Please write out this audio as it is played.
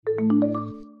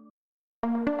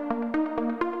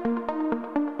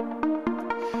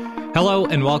Hello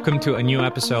and welcome to a new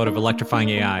episode of Electrifying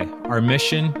AI. Our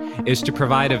mission is to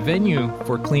provide a venue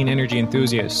for clean energy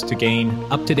enthusiasts to gain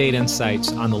up-to-date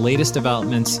insights on the latest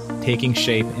developments taking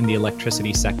shape in the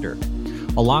electricity sector.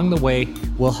 Along the way,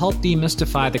 we'll help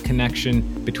demystify the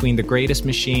connection between the greatest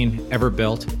machine ever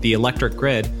built, the electric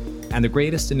grid, and the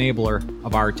greatest enabler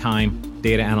of our time,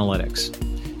 data analytics.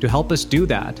 To help us do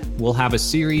that, we'll have a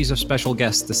series of special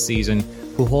guests this season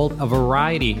who hold a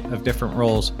variety of different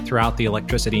roles throughout the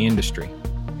electricity industry.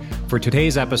 For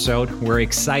today's episode, we're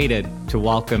excited to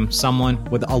welcome someone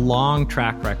with a long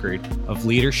track record of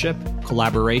leadership,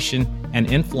 collaboration, and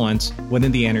influence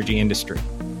within the energy industry.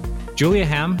 Julia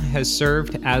Ham has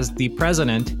served as the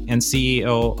president and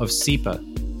CEO of SEPA,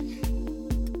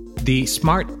 the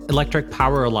Smart Electric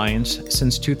Power Alliance,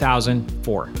 since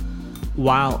 2004.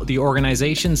 While the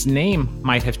organization's name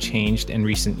might have changed in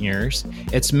recent years,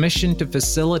 its mission to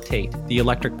facilitate the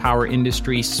electric power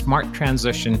industry's smart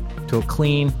transition to a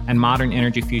clean and modern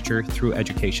energy future through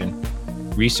education,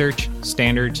 research,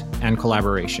 standards, and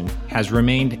collaboration has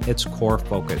remained its core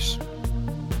focus.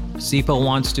 SEPA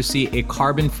wants to see a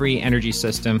carbon-free energy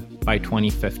system by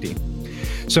 2050.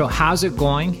 So how's it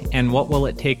going and what will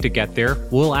it take to get there?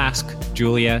 We'll ask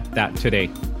Julia that today.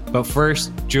 But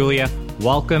first, Julia,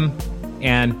 welcome.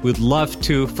 And we'd love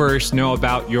to first know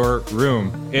about your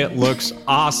room. It looks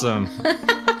awesome.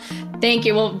 Thank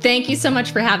you. Well, thank you so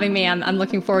much for having me. I'm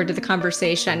looking forward to the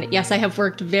conversation. Yes, I have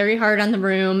worked very hard on the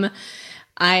room.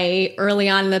 I, early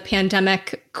on in the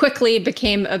pandemic, quickly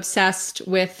became obsessed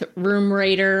with Room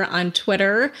Rater on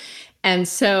Twitter. And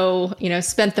so,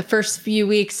 spent the first few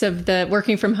weeks of the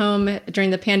working from home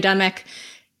during the pandemic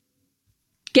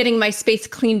getting my space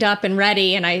cleaned up and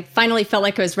ready. And I finally felt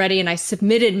like I was ready. And I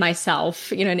submitted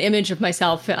myself, an image of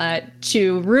myself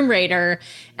to Room Rater.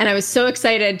 And I was so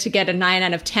excited to get a 9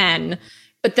 out of 10.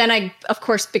 But then I, of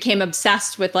course, became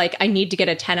obsessed with I need to get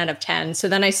a 10 out of 10. So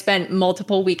then I spent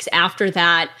multiple weeks after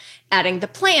that adding the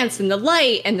plants and the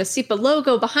light and the SEPA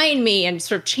logo behind me and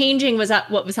sort of changing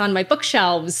what was on my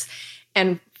bookshelves.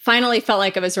 And finally felt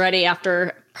like I was ready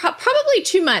after probably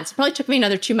 2 months. It probably took me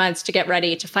another 2 months to get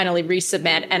ready to finally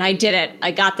resubmit. And I did it.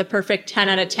 I got the perfect 10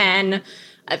 out of 10.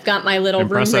 I've got my little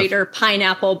Room Rater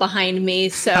pineapple behind me.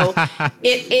 So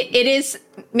it is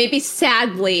maybe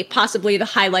sadly, possibly the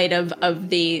highlight of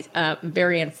the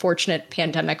very unfortunate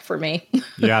pandemic for me.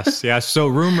 Yes. So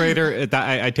Room Rater,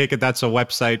 I take it that's a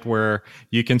website where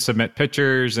you can submit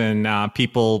pictures and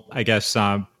people, I guess,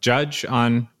 judge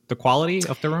on the quality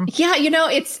of the room? Yeah,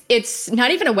 it's not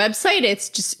even a website. It's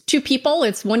just two people.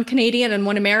 It's one Canadian and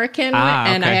one American.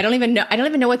 And I don't even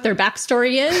know what their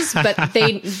backstory is, but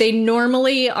they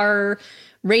normally are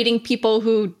rating people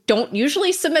who don't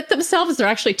usually submit themselves. They're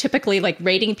actually typically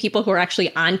rating people who are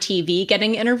actually on TV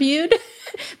getting interviewed.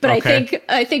 But okay.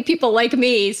 I think people like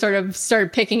me sort of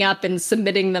started picking up and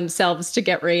submitting themselves to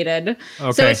get rated.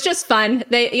 Okay. So it's just fun.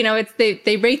 They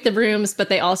rate the rooms, but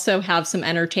they also have some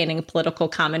entertaining political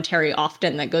commentary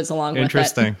often that goes along with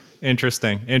it.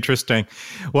 Interesting.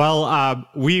 Well,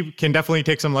 we can definitely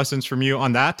take some lessons from you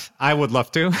on that. I would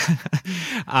love to.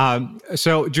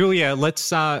 So Julia,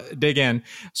 let's dig in.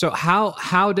 So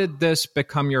how did this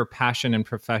become your passion and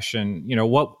profession?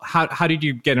 How did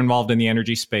you get involved in the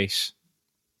energy space?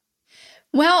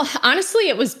 Well, honestly,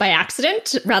 it was by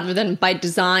accident rather than by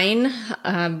design.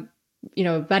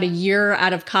 About a year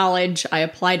out of college, I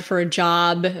applied for a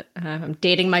job. I'm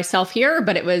dating myself here,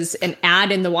 but it was an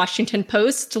ad in the Washington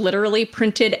Post, literally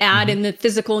printed ad in the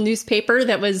physical newspaper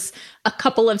that was a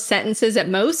couple of sentences at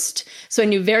most. So I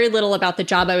knew very little about the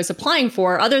job I was applying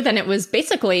for, other than it was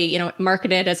basically,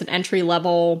 marketed as an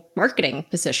entry-level marketing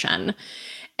position.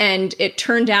 And it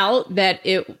turned out that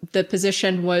the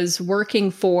position was working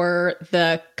for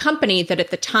the company that at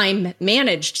the time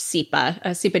managed SEPA.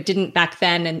 SEPA didn't back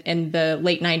then in the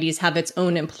late 90s have its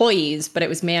own employees, but it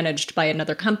was managed by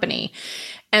another company.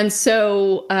 And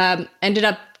so ended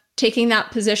up taking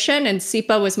that position, and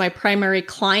SEPA was my primary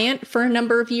client for a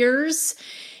number of years.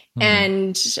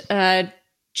 And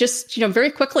just,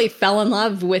 very quickly fell in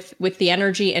love with the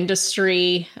energy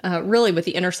industry, really with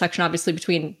the intersection, obviously,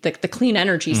 between the clean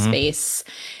energy space.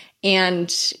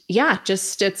 And yeah,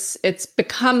 just it's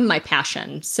become my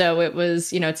passion. So it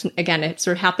was, it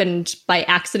sort of happened by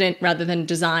accident rather than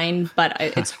design, but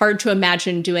it's hard to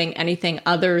imagine doing anything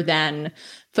other than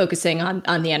focusing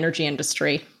on the energy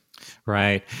industry.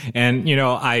 Right. And,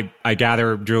 I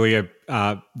gather, Julia,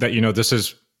 that, this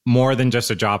is more than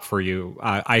just a job for you.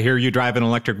 I hear you drive an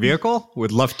electric vehicle.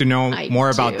 Would love to know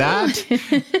more about that.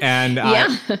 And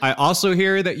yeah. I also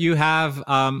hear that you have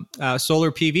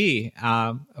solar PV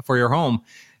for your home.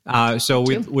 So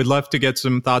we'd love to get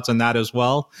some thoughts on that as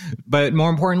well. But more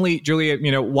importantly,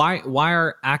 Julia, why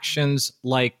are actions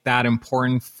like that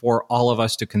important for all of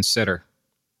us to consider?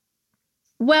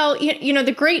 Well,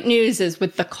 the great news is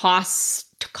with the cost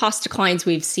declines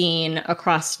we've seen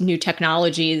across new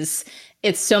technologies,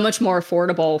 it's so much more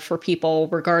affordable for people,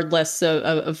 regardless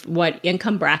of what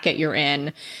income bracket you're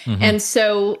in. Mm-hmm. And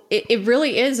so it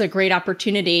really is a great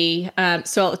opportunity.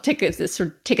 So I'll take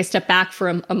a step back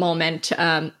for a moment.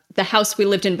 The house we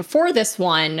lived in before this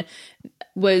one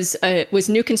was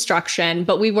new construction,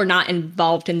 but we were not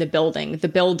involved in the building. The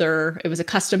builder, it was a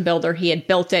custom builder. He had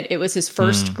built it. It was his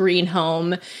first green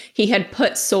home. He had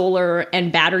put solar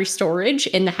and battery storage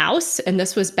in the house. And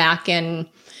this was back in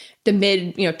the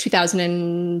mid,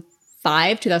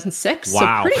 2005, 2006.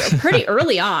 Wow. So pretty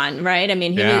early on, right? I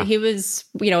mean, he was,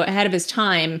 ahead of his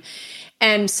time.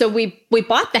 And so we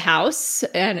bought the house,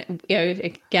 and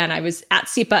again, I was at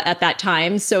SEPA at that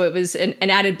time, so it was an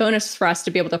added bonus for us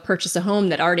to be able to purchase a home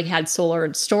that already had solar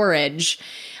and storage.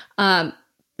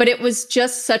 But it was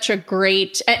just such a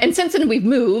great, and since then we've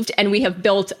moved and we have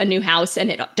built a new house, and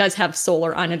it does have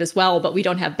solar on it as well, but we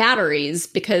don't have batteries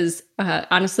because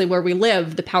honestly, where we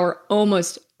live, the power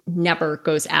almost never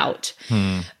goes out.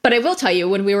 But I will tell you,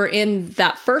 when we were in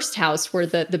that first house where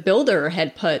the builder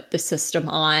had put the system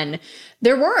on,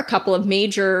 there were a couple of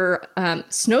major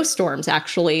snowstorms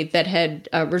actually that had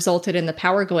resulted in the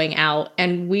power going out.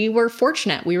 And we were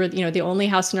fortunate. We were, the only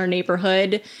house in our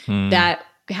neighborhood that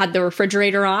had the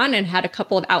refrigerator on and had a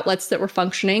couple of outlets that were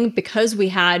functioning because we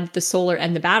had the solar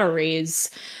and the batteries.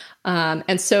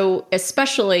 And so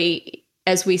especially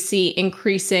as we see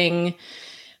increasing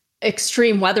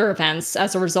extreme weather events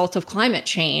as a result of climate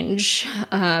change,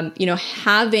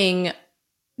 having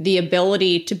the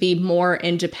ability to be more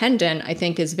independent, I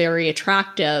think, is very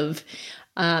attractive.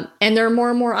 And there are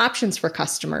more and more options for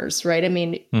customers, right? I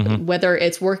mean, whether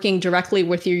it's working directly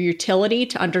with your utility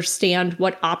to understand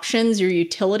what options your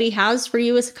utility has for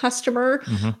you as a customer,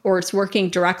 or it's working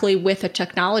directly with a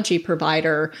technology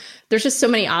provider, there's just so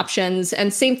many options.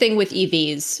 And same thing with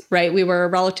EVs, right? We were a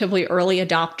relatively early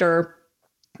adopter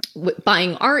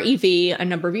buying our EV a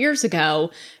number of years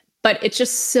ago, but it's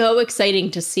just so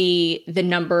exciting to see the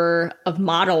number of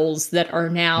models that are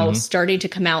now starting to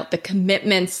come out, the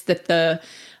commitments that the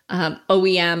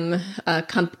OEM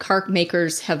car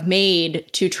makers have made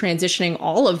to transitioning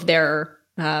all of their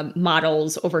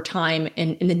models over time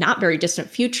in the not very distant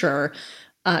future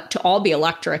to all be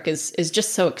electric is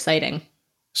just so exciting.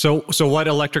 So what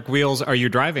electric wheels are you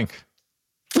driving?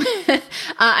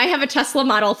 I have a Tesla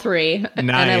Model 3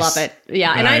 and I love it.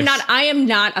 Yeah. Nice. And I am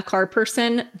not a car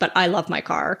person, but I love my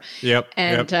car. Yep.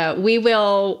 And we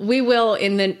will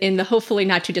in the hopefully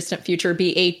not too distant future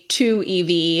be a 2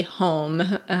 EV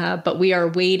home. But we are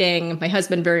waiting. My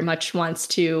husband very much wants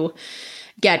to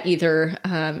get either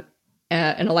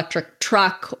an electric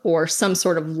truck or some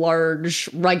sort of large,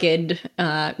 rugged,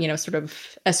 sort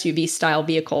of SUV style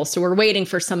vehicle. So we're waiting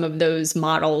for some of those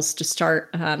models to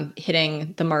start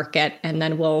hitting the market, and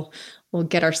then we'll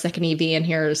get our second EV in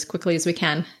here as quickly as we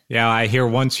can. Yeah, I hear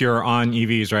once you're on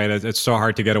EVs, right, it's so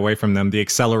hard to get away from them. The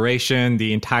acceleration,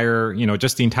 the entire,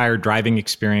 just the entire driving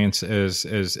experience is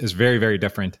very, very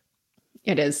different.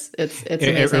 It is. It's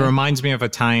amazing. It reminds me of a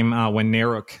time when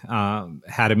NARUC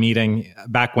had a meeting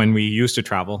back when we used to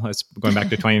travel. It's going back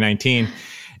to 2019,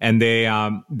 and they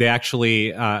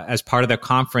actually, as part of the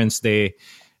conference, they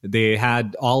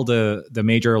had all the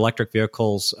major electric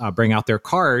vehicles bring out their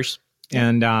cars,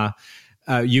 and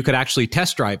you could actually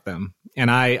test drive them. And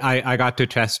I got to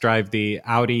test drive the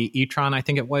Audi e-tron, I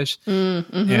think it was.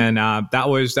 And that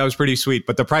was pretty sweet.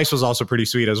 But the price was also pretty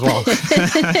sweet as well.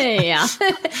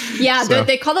 Yeah. So.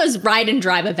 They call those ride and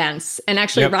drive events. And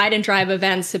actually, ride and drive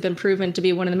events have been proven to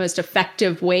be one of the most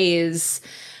effective ways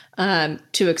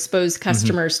to expose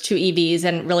customers to EVs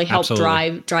and really help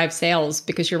drive sales.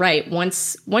 Because you're right.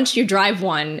 Once you drive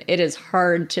one, it is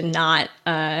hard to not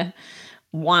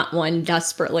want one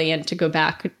desperately and to go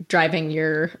back driving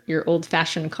your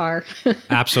old-fashioned car.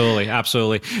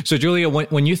 Absolutely. So Julia,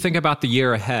 when you think about the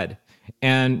year ahead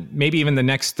and maybe even the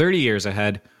next 30 years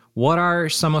ahead, what are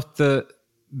some of the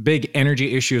big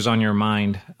energy issues on your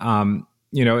mind?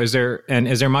 Is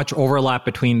there much overlap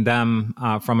between them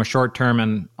from a short-term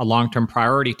and a long-term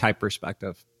priority type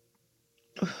perspective?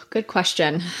 Good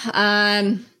question.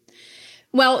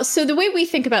 Well, so the way we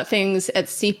think about things at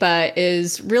SEPA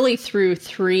is really through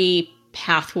 3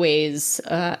 pathways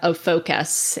of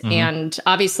focus. And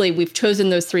obviously, we've chosen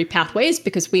those 3 pathways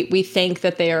because we think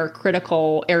that they are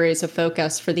critical areas of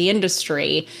focus for the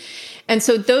industry. And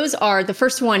so those are, the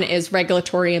first one is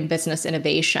regulatory and business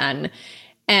innovation.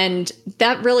 And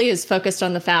that really is focused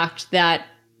on the fact that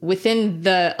within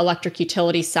the electric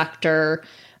utility sector,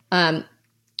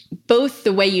 both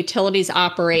the way utilities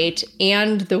operate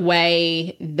and the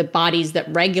way the bodies that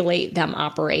regulate them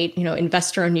operate,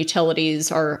 investor-owned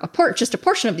utilities are just a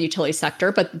portion of the utility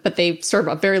sector, but they serve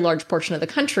a very large portion of the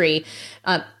country.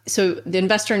 So the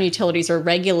investor-owned utilities are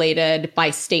regulated by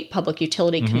state public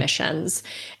utility commissions.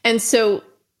 And so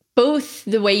both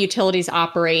the way utilities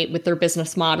operate with their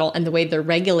business model and the way they're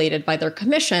regulated by their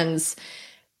commissions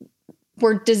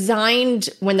were designed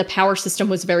when the power system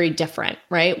was very different,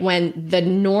 right? When the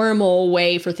normal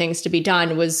way for things to be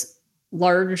done was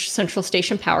large central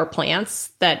station power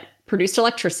plants that produced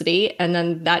electricity, and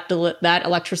then that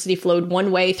electricity flowed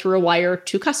one way through a wire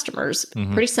to customers.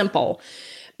 Pretty simple.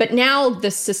 But now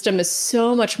the system is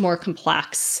so much more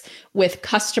complex with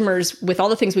customers, with all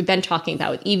the things we've been talking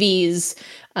about, with EVs,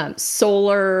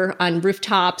 solar on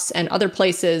rooftops and other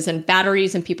places, and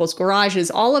batteries in people's garages.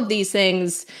 All of these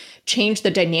things change the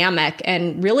dynamic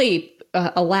and really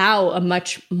allow a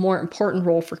much more important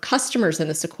role for customers in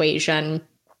this equation.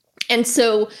 And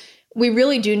so we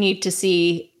really do need to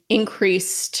see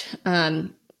increased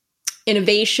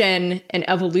innovation and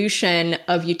evolution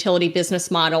of utility business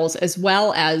models, as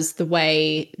well as the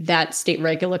way that state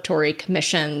regulatory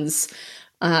commissions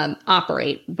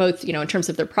operate, both in terms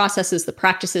of their processes, the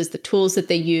practices, the tools that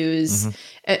they use,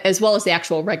 as well as the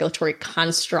actual regulatory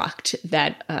construct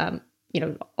that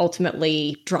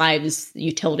ultimately drives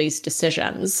utilities'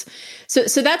 decisions.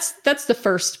 So that's the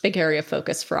first big area of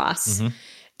focus for us.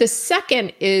 The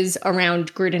second is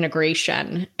around grid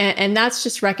integration. And that's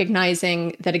just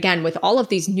recognizing that, again, with all of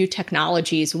these new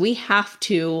technologies, we have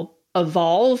to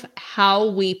evolve how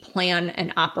we plan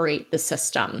and operate the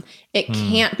system. It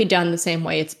can't be done the same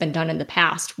way it's been done in the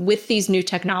past. With these new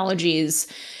technologies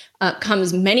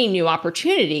comes many new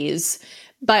opportunities,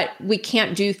 but we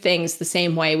can't do things the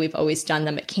same way we've always done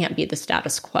them. It can't be the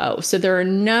status quo. So there are a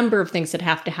number of things that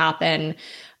have to happen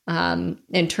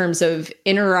in terms of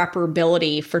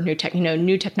interoperability for new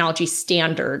technology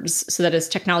standards, so that as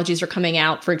technologies are coming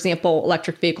out, for example,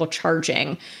 electric vehicle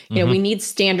charging, we need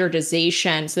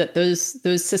standardization so that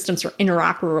those systems are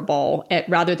interoperable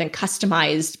rather than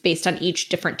customized based on each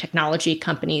different technology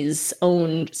company's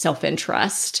own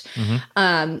self-interest.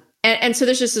 And so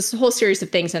there's just this whole series of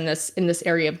things in this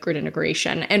area of grid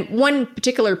integration. And one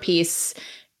particular piece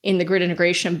in the grid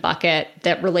integration bucket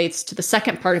that relates to the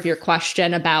second part of your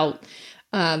question about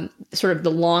sort of the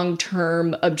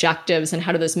long-term objectives and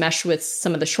how do those mesh with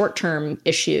some of the short-term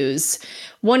issues.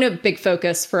 One big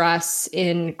focus for us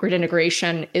in grid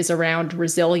integration is around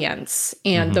resilience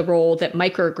and the role that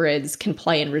microgrids can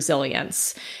play in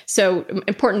resilience. So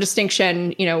important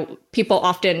distinction, people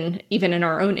often, even in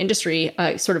our own industry,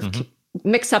 sort of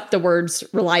mix up the words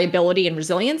reliability and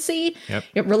resiliency.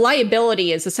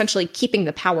 Reliability is essentially keeping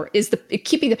the power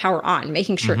on,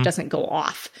 making sure it doesn't go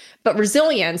off. But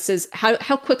resilience is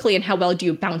how quickly and how well do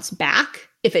you bounce back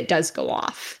if it does go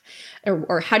off,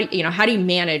 or how do you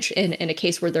manage in a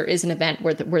case where there is an event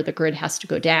where the grid has to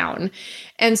go down.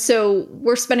 And so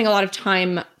we're spending a lot of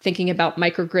time thinking about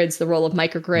microgrids, the role of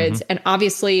microgrids, and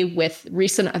obviously with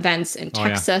recent events in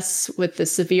Texas with the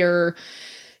severe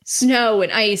snow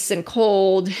and ice and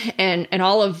cold and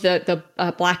all of the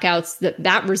blackouts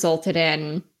that resulted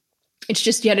in. It's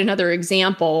just yet another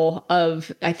example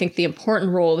of, I think, the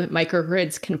important role that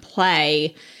microgrids can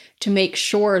play to make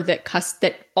sure that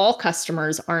that all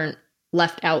customers aren't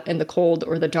left out in the cold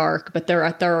or the dark, but there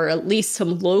are at least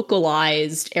some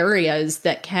localized areas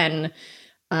that can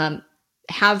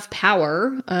have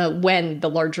power when the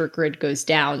larger grid goes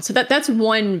down. So that's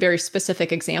one very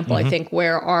specific example, I think,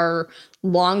 where our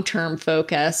long-term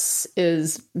focus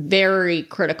is very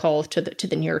critical to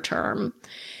the near term.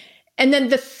 And then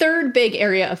the third big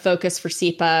area of focus for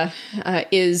SEPA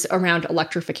is around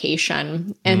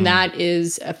electrification. And that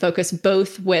is a focus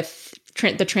both with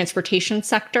the transportation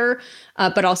sector,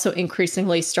 but also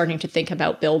increasingly starting to think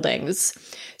about buildings.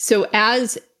 So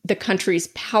as the country's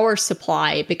power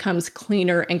supply becomes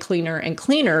cleaner and cleaner and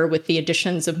cleaner with the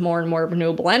additions of more and more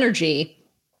renewable energy,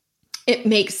 it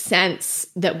makes sense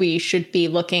that we should be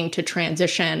looking to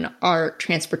transition our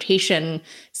transportation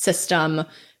system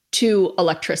to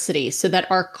electricity so that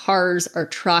our cars, our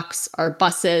trucks, our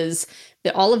buses,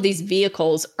 that all of these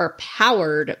vehicles are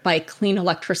powered by clean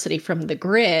electricity from the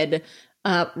grid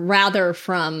rather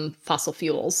from fossil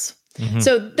fuels.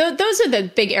 So those are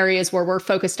the big areas where we're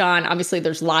focused on. Obviously,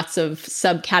 there's lots of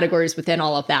subcategories within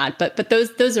all of that, but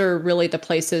those are really the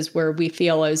places where we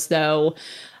feel as though,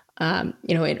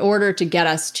 in order to get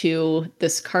us to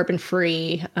this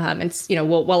carbon-free,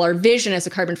 while our vision is a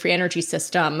carbon-free energy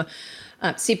system,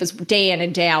 SEPA's day in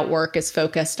and day out work is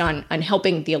focused on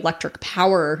helping the electric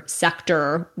power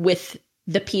sector with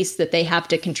the piece that they have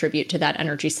to contribute to that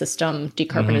energy system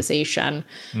decarbonization.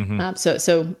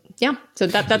 So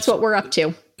that's what we're up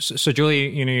to. So Julia,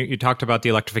 you talked about the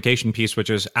electrification piece,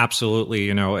 which is absolutely,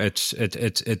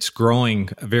 it's growing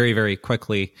very, very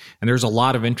quickly, and there's a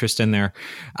lot of interest in there,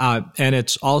 and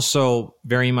it's also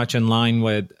very much in line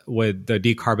with the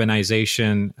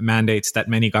decarbonization mandates that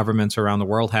many governments around the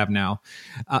world have now.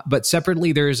 But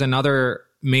separately, there's another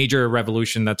major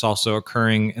revolution that's also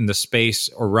occurring in the space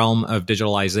or realm of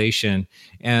digitalization,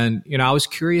 and I was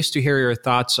curious to hear your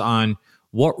thoughts on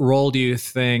what role do you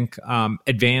think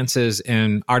advances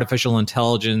in artificial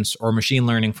intelligence or machine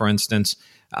learning, for instance,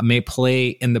 may play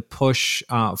in the push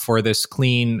for this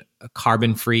clean,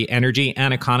 carbon-free energy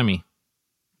and economy?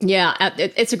 Yeah,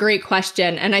 it's a great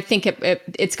question. And I think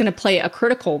it's going to play a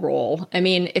critical role. I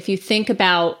mean, if you think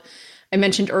about, I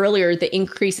mentioned earlier, the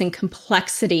increasing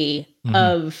complexity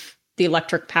of the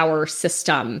electric power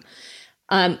system,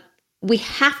 we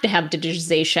have to have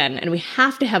digitization and we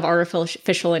have to have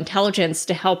artificial intelligence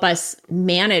to help us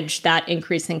manage that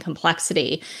increasing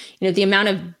complexity. The amount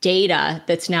of data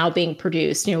that's now being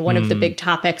produced, one of the big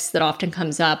topics that often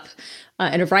comes up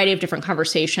in a variety of different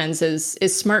conversations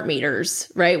is smart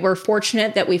meters, right? We're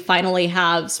fortunate that we finally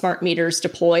have smart meters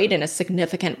deployed in a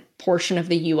significant portion of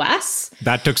the US.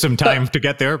 That took some time to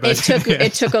get there, but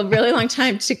it took a really long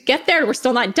time to get there. We're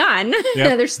still not done.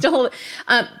 Yep. There's still,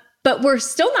 but we're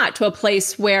still not to a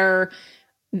place where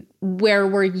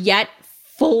we're yet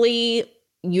fully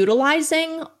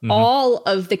utilizing all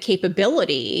of the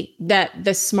capability that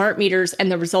the smart meters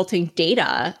and the resulting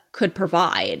data could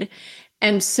provide.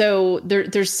 And so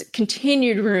there's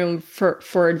continued room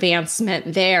for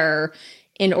advancement there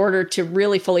in order to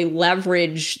really fully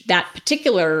leverage that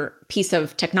particular piece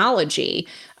of technology,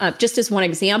 just as one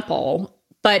example.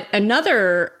 But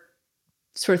another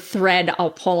sort of thread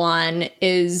I'll pull on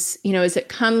is, as it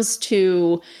comes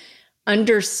to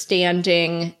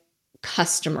understanding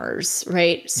customers,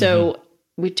 right? So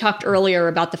we talked earlier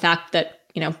about the fact that,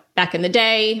 back in the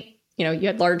day, you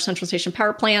had large central station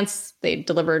power plants. They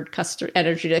delivered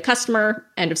energy to the customer,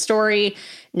 end of story.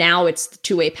 Now it's the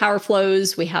two-way power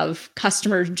flows. We have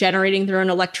customers generating their own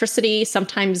electricity.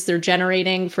 Sometimes they're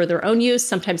generating for their own use.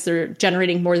 Sometimes they're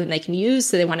generating more than they can use,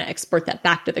 so they want to export that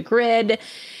back to the grid.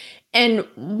 And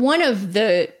one of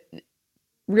the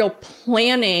real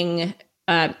planning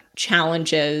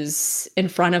challenges in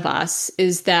front of us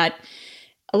is that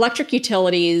electric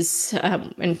utilities,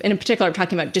 and in particular, I'm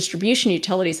talking about distribution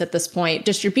utilities at this point,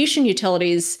 distribution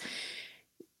utilities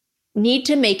need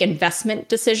to make investment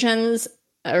decisions,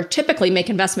 or typically make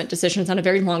investment decisions on a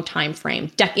very long time frame,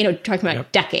 talking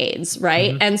about decades,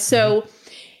 right? And so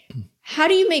how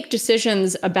do you make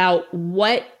decisions about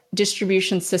what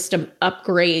distribution system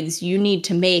upgrades you need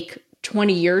to make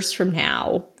 20 years from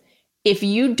now if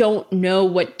you don't know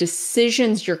what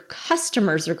decisions your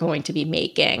customers are going to be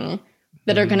making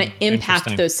that are going to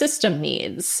impact those system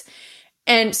needs?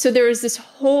 And so there is this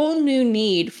whole new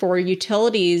need for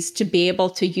utilities to be able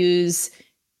to use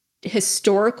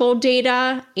historical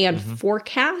data and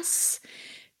forecasts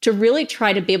to really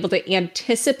try to be able to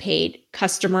anticipate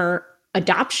customer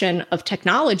adoption of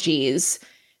technologies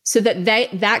so that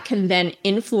that can then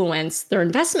influence their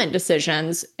investment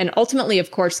decisions. And ultimately,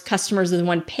 of course, customers are the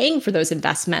one paying for those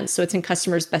investments. So it's in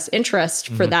customers' best interest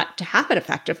for that to happen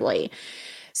effectively.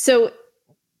 So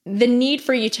the need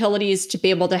for utilities to be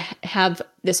able to have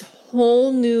this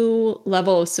whole new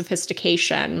level of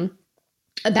sophistication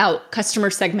about customer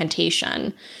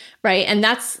segmentation, right? And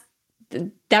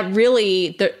that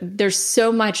really, there's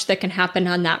so much that can happen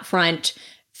on that front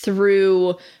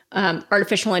through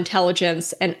artificial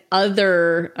intelligence and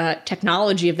other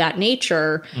technology of that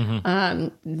nature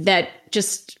that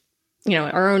just,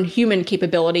 our own human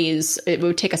capabilities, it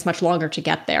would take us much longer to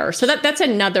get there. So that's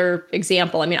another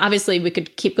example. I mean, obviously we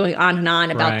could keep going on and on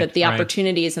about the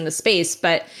opportunities in the space,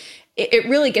 but it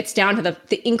really gets down to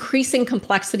the increasing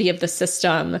complexity of the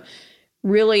system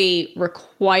really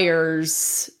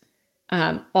requires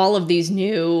all of these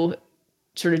new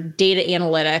sort of data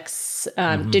analytics,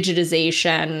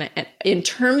 digitization, in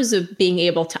terms of being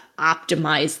able to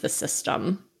optimize the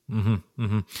system.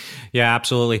 Yeah,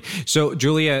 absolutely. So,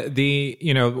 Julia,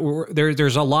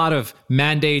 there's a lot of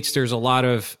mandates. There's a lot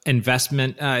of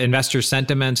investor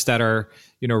sentiments that are,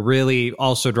 really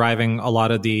also driving a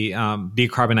lot of the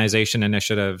decarbonization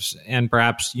initiatives, and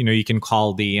perhaps you can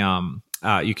call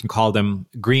them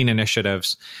green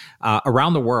initiatives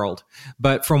around the world.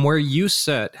 But from where you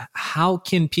sit, how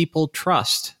can people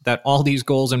trust that all these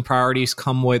goals and priorities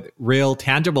come with real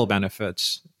tangible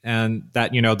benefits and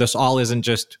that, this all isn't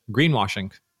just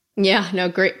greenwashing? Yeah, no,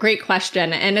 great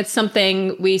question. And it's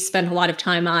something we spend a lot of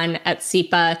time on at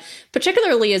SEPA,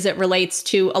 particularly as it relates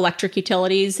to electric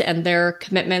utilities and their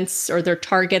commitments or their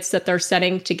targets that they're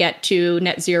setting to get to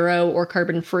net zero or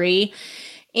carbon free.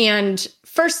 And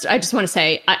first, I just want to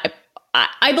say,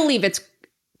 I believe it's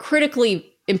critically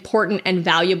important and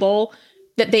valuable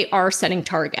that they are setting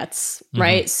targets,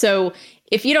 right? So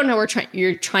if you don't know where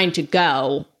you're trying to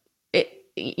go,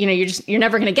 you're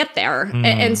never going to get there.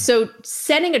 And so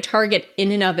setting a target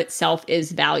in and of itself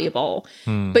is valuable.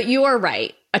 But you are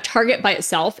right. A target by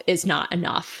itself is not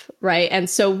enough, right? And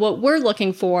so what we're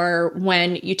looking for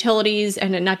when utilities,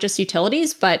 and not just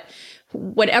utilities, but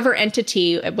whatever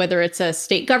entity, whether it's a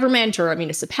state government or a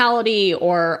municipality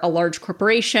or a large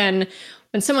corporation,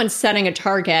 when someone's setting a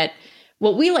target,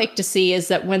 what we like to see is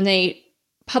that when they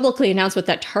publicly announce what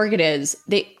that target is,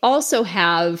 they also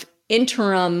have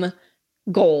interim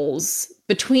goals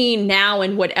between now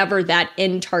and whatever that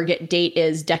end target date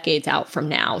is decades out from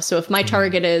now. So if my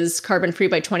target is carbon free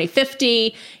by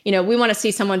 2050, we want to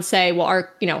see someone say, well,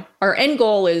 our end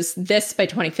goal is this by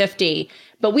 2050,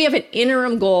 but we have an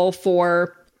interim goal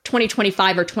for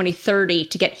 2025 or 2030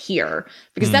 to get here,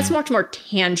 because that's much more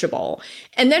tangible.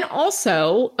 And then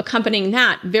also accompanying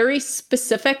that, very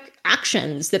specific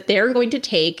actions that they're going to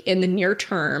take in the near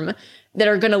term that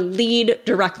are going to lead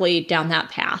directly down that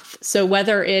path. So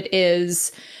whether it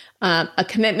is a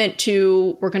commitment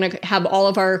to, we're going to have all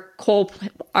of our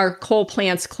coal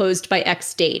plants closed by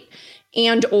X date,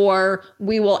 and or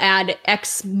we will add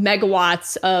X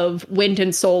megawatts of wind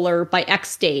and solar by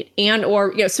X date, and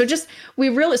or so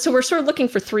we're sort of looking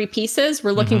for three pieces.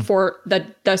 We're looking for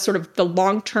the sort of the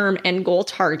long-term end goal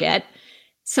target,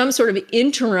 some sort of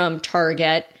interim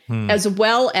target, as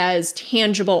well as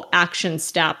tangible action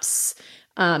steps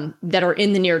that are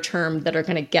in the near term that are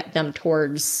going to get them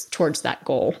towards that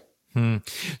goal.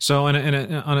 So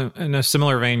in a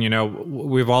similar vein,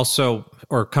 we've also,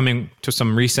 or coming to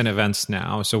some recent events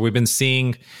now, so we've been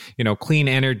seeing, clean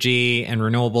energy and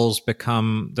renewables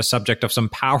become the subject of some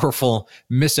powerful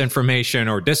misinformation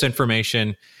or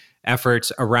disinformation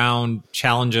efforts around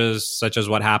challenges such as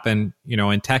what happened,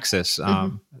 in Texas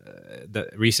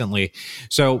recently.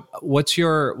 So what's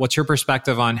your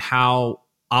perspective on how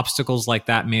obstacles like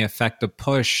that may affect the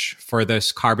push for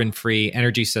this carbon-free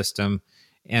energy system?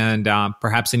 And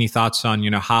perhaps any thoughts on,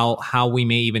 how we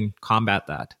may even combat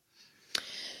that?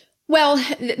 Well,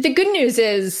 the good news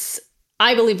is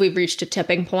I believe we've reached a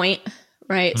tipping point,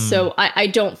 right? So I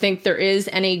don't think there is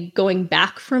any going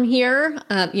back from here.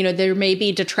 There may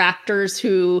be detractors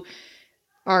who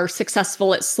are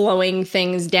successful at slowing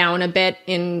things down a bit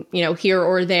in, here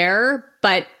or there.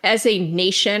 But as a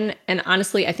nation, and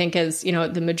honestly, I think as,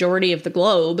 the majority of the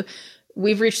globe,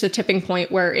 we've reached the tipping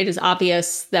point where it is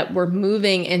obvious that we're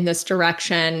moving in this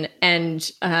direction,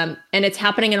 and it's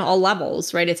happening in all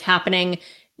levels, right? It's happening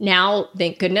now,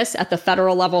 thank goodness, at the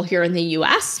federal level here in the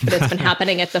U.S., but it's been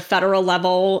happening at the federal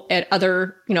level at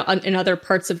other, in other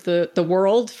parts of the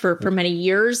world for many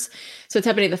years. So it's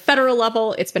happening at the federal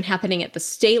level. It's been happening at the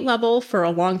state level for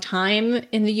a long time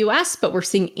in the U.S., but we're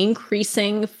seeing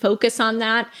increasing focus on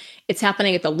that. It's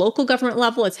happening at the local government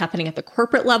level. It's happening at the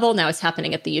corporate level. Now it's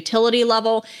happening at the utility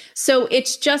level. So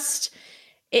it's just,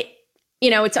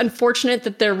 it's unfortunate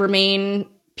that there remain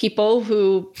people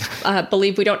who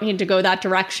believe we don't need to go that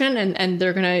direction. And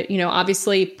they're going to,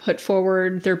 obviously put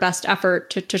forward their best effort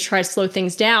to try to slow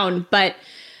things down. But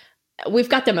we've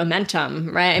got the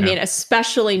momentum, right? I mean,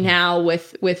 especially now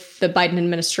with the Biden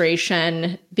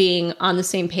administration being on the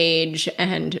same page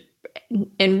and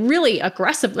really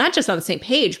aggressive, not just on the same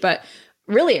page, but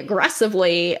really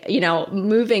aggressively,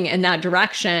 moving in that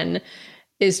direction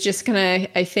is just going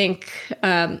to, I think,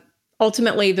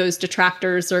 ultimately those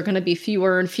detractors are going to be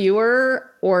fewer and fewer,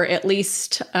 or at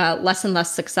least less and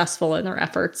less successful in their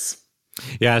efforts.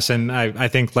 Yes, and I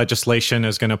think legislation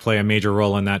is going to play a major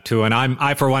role in that too. And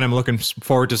I for one, am looking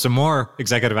forward to some more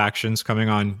executive actions coming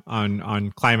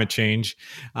on climate change.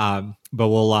 But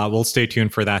we'll stay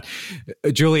tuned for that.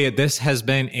 Julia, this has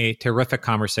been a terrific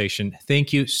conversation.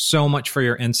 Thank you so much for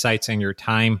your insights and your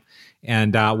time.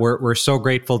 And we're so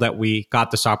grateful that we got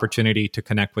this opportunity to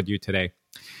connect with you today.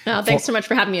 Oh, thanks so much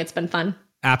for having me. It's been fun.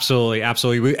 Absolutely.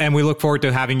 And we look forward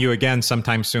to having you again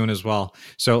sometime soon as well.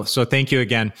 So thank you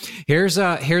again. Here's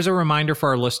a reminder for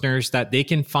our listeners that they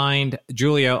can find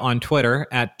Julia on Twitter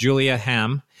at Julia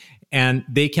Hamm, and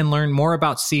they can learn more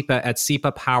about SEPA at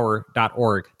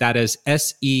sepapower.org. That is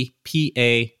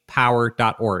SEPA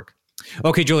power.org.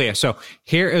 Okay, Julia. So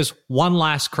here is one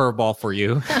last curveball for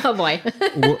you. Oh boy.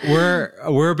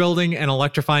 We're building an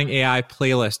electrifying AI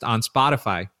playlist on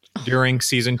Spotify. during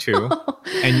season 2,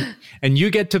 and you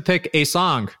get to pick a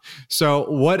song. So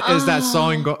what is that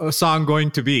song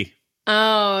going to be?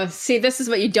 Oh, see, this is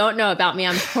what you don't know about me.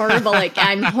 I'm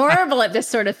horrible at this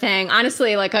sort of thing.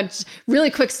 Honestly, like a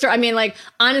really quick story. I mean, like,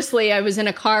 honestly, I was in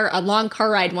a long car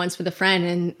ride once with a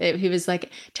friend, and he was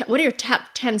like, what are your top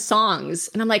 10 songs?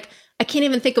 And I'm like, I can't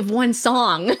even think of one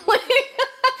song.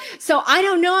 So I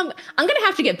don't know. I'm going to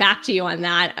have to get back to you on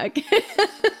that.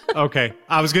 Okay.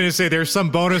 I was going to say there's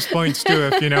some bonus points too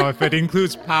if it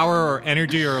includes power or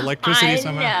energy or electricity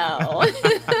somehow. I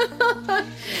know.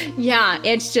 Yeah,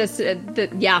 it's just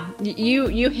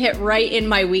you hit right in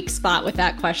my weak spot with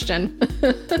that question.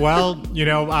 Well,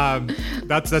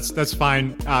 that's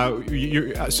fine.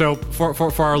 So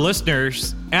for our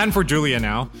listeners and for Julia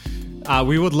now,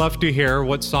 we would love to hear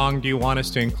what song do you want us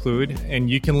to include, and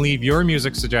you can leave your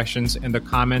music suggestions in the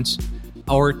comments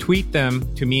or tweet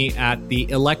them to me at the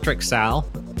Electric Sal,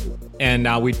 and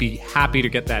we'd be happy to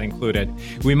get that included.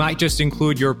 We might just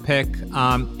include your pick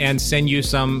and send you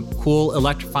some cool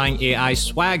electrifying AI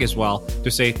swag as well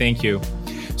to say thank you.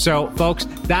 So, folks,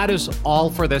 that is all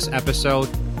for this episode.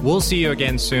 We'll see you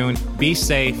again soon. Be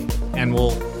safe, and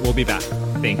we'll be back.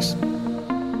 Thanks.